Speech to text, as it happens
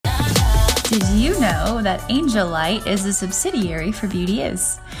Did you know that Angel Light is a subsidiary for Beauty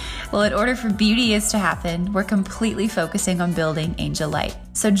Is? Well, in order for Beauty Is to happen, we're completely focusing on building Angel Light.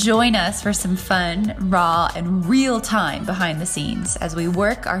 So join us for some fun, raw, and real time behind the scenes as we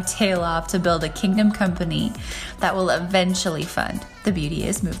work our tail off to build a kingdom company that will eventually fund the Beauty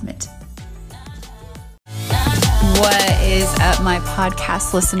Is movement. What is up, my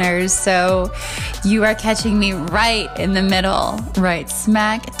podcast listeners? So you are catching me right in the middle, right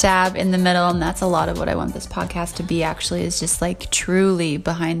smack dab in the middle. And that's a lot of what I want this podcast to be, actually, is just like truly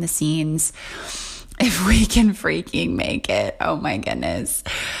behind the scenes. If we can freaking make it. Oh my goodness.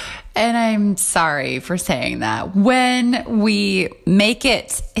 And I'm sorry for saying that. When we make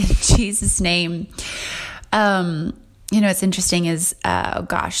it in Jesus' name, it's interesting is,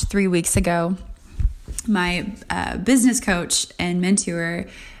 3 weeks ago, my business coach and mentor,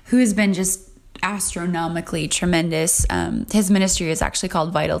 who has been just astronomically tremendous, his ministry is actually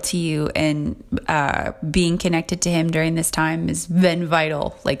called Vital to You, and being connected to him during this time has been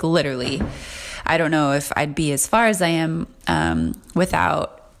vital, like literally. I don't know if I'd be as far as I am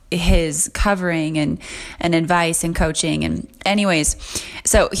without his covering and advice and coaching. And anyways,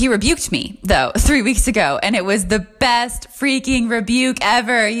 so he rebuked me though 3 weeks ago, and it was the best freaking rebuke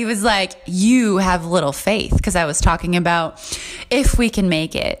ever. He was like, you have little faith, because I was talking about if we can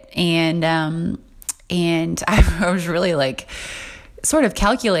make it. And I was really like sort of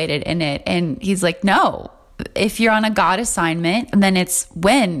calculated in it. And he's like, no, if you're on a God assignment, then it's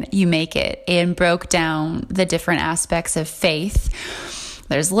when you make it, and broke down the different aspects of faith.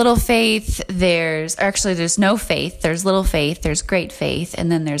 There's little faith, there's no faith, there's little faith, there's great faith, and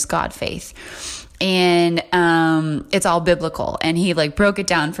then there's God faith. And it's all biblical. And he like broke it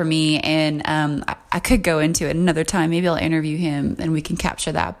down for me, and I could go into it another time. Maybe I'll interview him and we can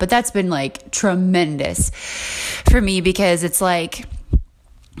capture that. But that's been like tremendous for me, because it's like,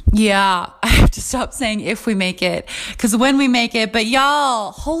 yeah, I have to stop saying if we make it, because when we make it, but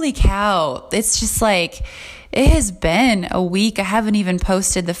y'all, holy cow, it's just like, it has been a week. I haven't even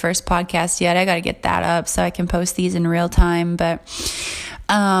posted the first podcast yet. I got to get that up so I can post these in real time. But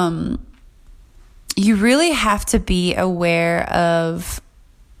you really have to be aware of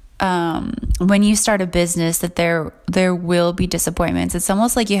when you start a business that there will be disappointments. It's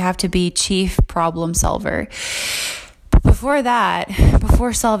almost like you have to be chief problem solver. But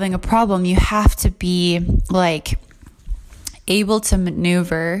before solving a problem, you have to be like able to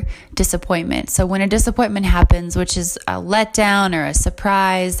maneuver disappointment. So when a disappointment happens, which is a letdown or a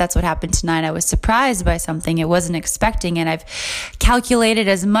surprise, that's what happened tonight. I was surprised by something I wasn't expecting, and I've calculated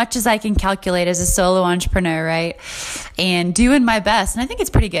as much as I can calculate as a solo entrepreneur, right? And doing my best, and I think it's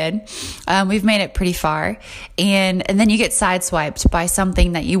pretty good. We've made it pretty far, and then you get sideswiped by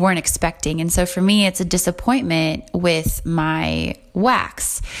something that you weren't expecting. And so for me, it's a disappointment with my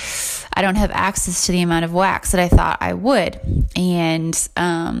wax. I don't have access to the amount of wax that I thought I would. And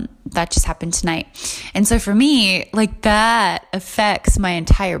that just happened tonight. And so for me, like, that affects my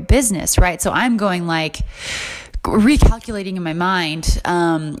entire business, right? So I'm going like recalculating in my mind,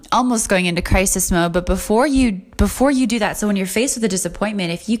 almost going into crisis mode. But before you do that, so when you're faced with a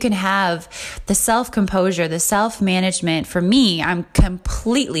disappointment, if you can have the self-composure, the self-management, for me, I'm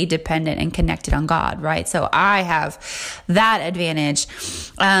completely dependent and connected on God, right? So I have that advantage.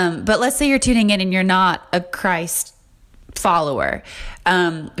 But let's say you're tuning in and you're not a Christ follower.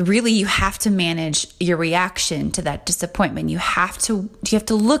 Really, you have to manage your reaction to that disappointment. You have to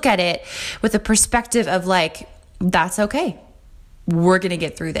look at it with a perspective of like, that's okay. We're going to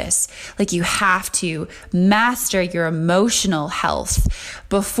get through this. Like, you have to master your emotional health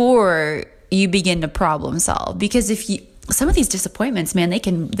before you begin to problem solve. Because some of these disappointments, man, they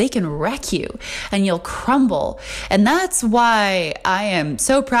can wreck you and you'll crumble. And that's why I am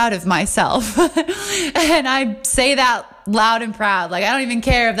so proud of myself. And I say that loud and proud. Like, I don't even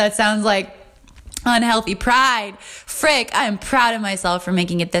care if that sounds like unhealthy pride. Frick, I am proud of myself for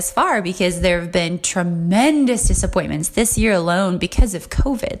making it this far, because there have been tremendous disappointments this year alone because of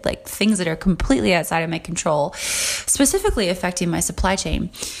COVID, like things that are completely outside of my control, specifically affecting my supply chain.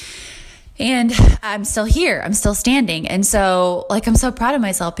 And I'm still here. I'm still standing. And so, like, I'm so proud of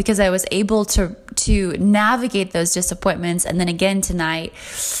myself because I was able to navigate those disappointments. And then again tonight,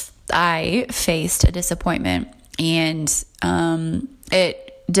 I faced a disappointment, and it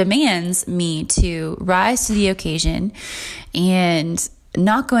demands me to rise to the occasion and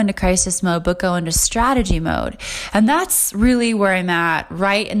not go into crisis mode, but go into strategy mode. And that's really where I'm at,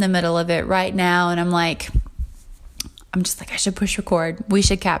 right in the middle of it right now. And I'm like, I'm just like, I should push record. We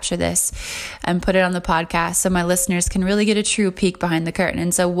should capture this and put it on the podcast so my listeners can really get a true peek behind the curtain.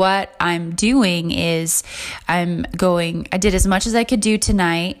 And so what I'm doing is I did as much as I could do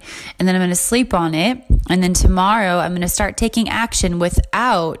tonight, and then I'm going to sleep on it. And then tomorrow I'm going to start taking action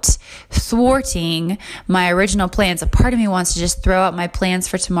without thwarting my original plans. A part of me wants to just throw out my plans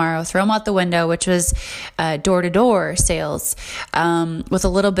for tomorrow, throw them out the window, which was door-to-door sales, with a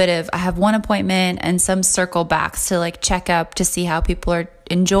little bit of, I have one appointment and some circle backs to like check up to see how people are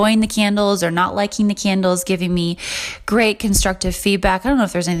enjoying the candles or not liking the candles, giving me great constructive feedback. I don't know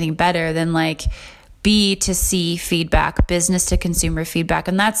if there's anything better than like B to C feedback, business to consumer feedback.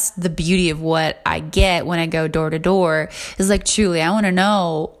 And that's the beauty of what I get when I go door to door, is like, truly, I want to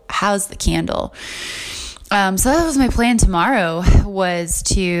know, how's the candle? So that was my plan tomorrow, was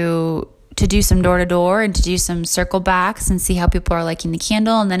to do some door to door and to do some circle backs and see how people are liking the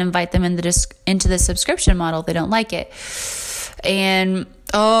candle, and then invite them into the subscription model if they don't like it. And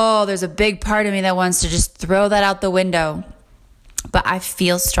there's a big part of me that wants to just throw that out the window. But I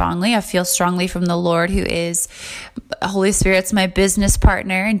feel strongly from the Lord, who is Holy Spirit's my business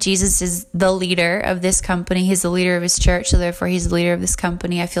partner, and Jesus is the leader of this company. He's the leader of his church, so therefore he's the leader of this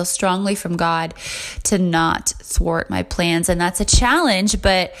company. I feel strongly from God to not thwart my plans, and that's a challenge,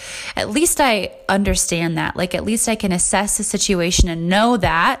 but at least I understand that. Like, at least I can assess the situation and know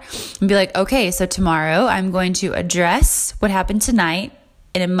that, and be like, okay, so tomorrow I'm going to address what happened tonight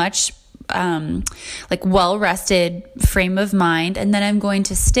in a much well-rested frame of mind. And then I'm going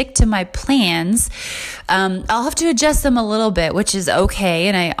to stick to my plans. I'll have to adjust them a little bit, which is okay.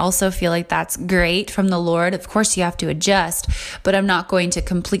 And I also feel like that's great from the Lord. Of course you have to adjust, but I'm not going to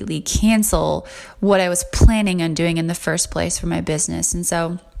completely cancel what I was planning on doing in the first place for my business. And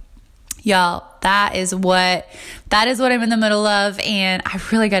so, y'all, that is what I'm in the middle of, and I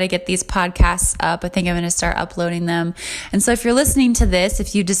really got to get these podcasts up. I think I'm going to start uploading them. And so if you're listening to this,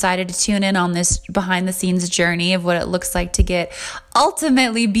 if you decided to tune in on this behind the scenes journey of what it looks like to get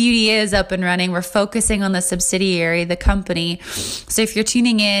ultimately Beauty Is up and running, we're focusing on the subsidiary, the company. So if you're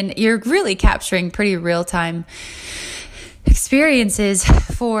tuning in, you're really capturing pretty real-time experiences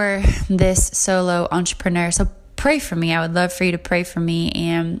for this solo entrepreneur. So pray for me. I would love for you to pray for me.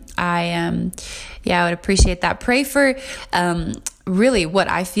 And I would appreciate that. Pray for really what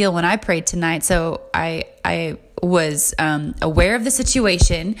I feel when I prayed tonight. So I was aware of the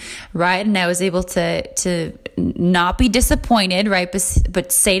situation, right? And I was able to not be disappointed, right?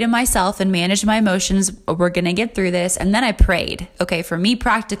 But say to myself and manage my emotions, we're going to get through this. And then I prayed. Okay, for me,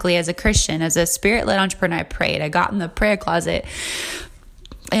 practically, as a Christian, as a spirit-led entrepreneur, I prayed. I got in the prayer closet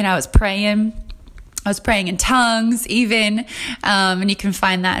and I was praying. I was praying in tongues even, and you can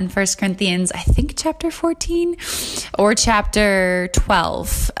find that in 1 Corinthians, I think chapter 14 or chapter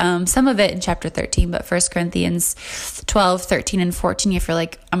 12, some of it in chapter 13, but 1 Corinthians 12, 13, and 14, if you're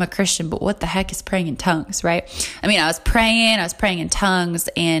like, I'm a Christian, but what the heck is praying in tongues, right? I mean, I was praying in tongues,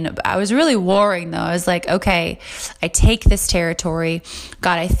 and I was really warring though. I was like, okay, I take this territory.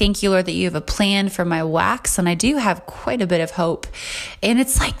 God, I thank you, Lord, that you have a plan for my wax, and I do have quite a bit of hope. And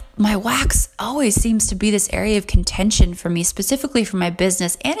it's like, my wax always seems to be this area of contention for me, specifically for my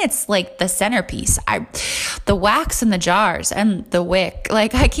business. And it's like the centerpiece. The wax in the jars and the wick,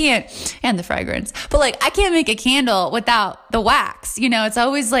 like I can't, and the fragrance, but like I can't make a candle without the wax. You know, it's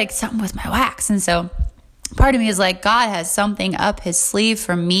always like something with my wax. And so part of me is like, God has something up his sleeve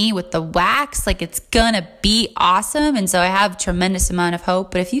for me with the wax. Like, it's gonna be awesome. And so I have tremendous amount of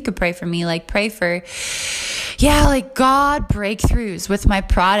hope. But if you could pray for me, like pray for, like God breakthroughs with my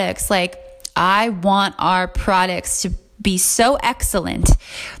products. Like, I want our products to be so excellent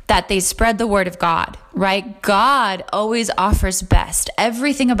that they spread the word of God, right? God always offers best.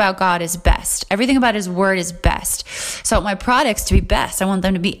 Everything about God is best. Everything about his word is best. So I want my products to be best. I want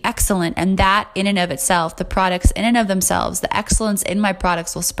them to be excellent. And that in and of itself, the products in and of themselves, the excellence in my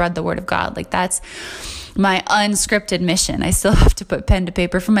products will spread the word of God. Like, that's my unscripted mission. I still have to put pen to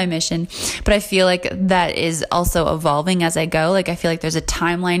paper for my mission, but I feel like that is also evolving as I go. Like, I feel like there's a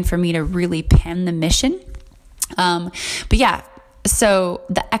timeline for me to really pen the mission. But yeah, so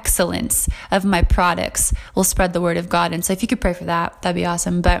the excellence of my products will spread the word of God. And so if you could pray for that, that'd be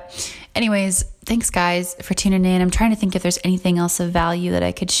awesome. But anyways, thanks guys for tuning in. I'm trying to think if there's anything else of value that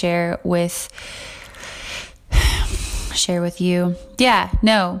I could share with you. Yeah,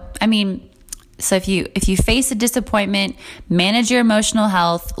 no, I mean, so if you face a disappointment, manage your emotional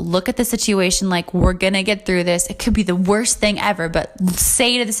health, look at the situation like, we're going to get through this. It could be the worst thing ever, but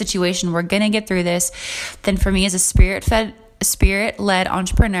say to the situation, we're going to get through this. Then for me as a spirit-led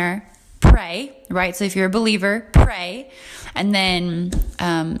entrepreneur, pray, right? So if you're a believer, pray, and then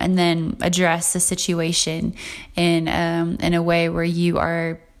address the situation in a way where you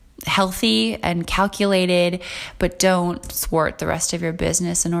are healthy and calculated, but don't thwart the rest of your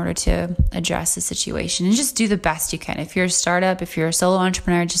business in order to address the situation, and just do the best you can. If you're a startup, if you're a solo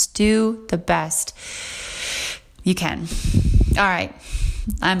entrepreneur, just do the best you can. All right,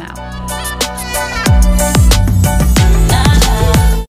 I'm out.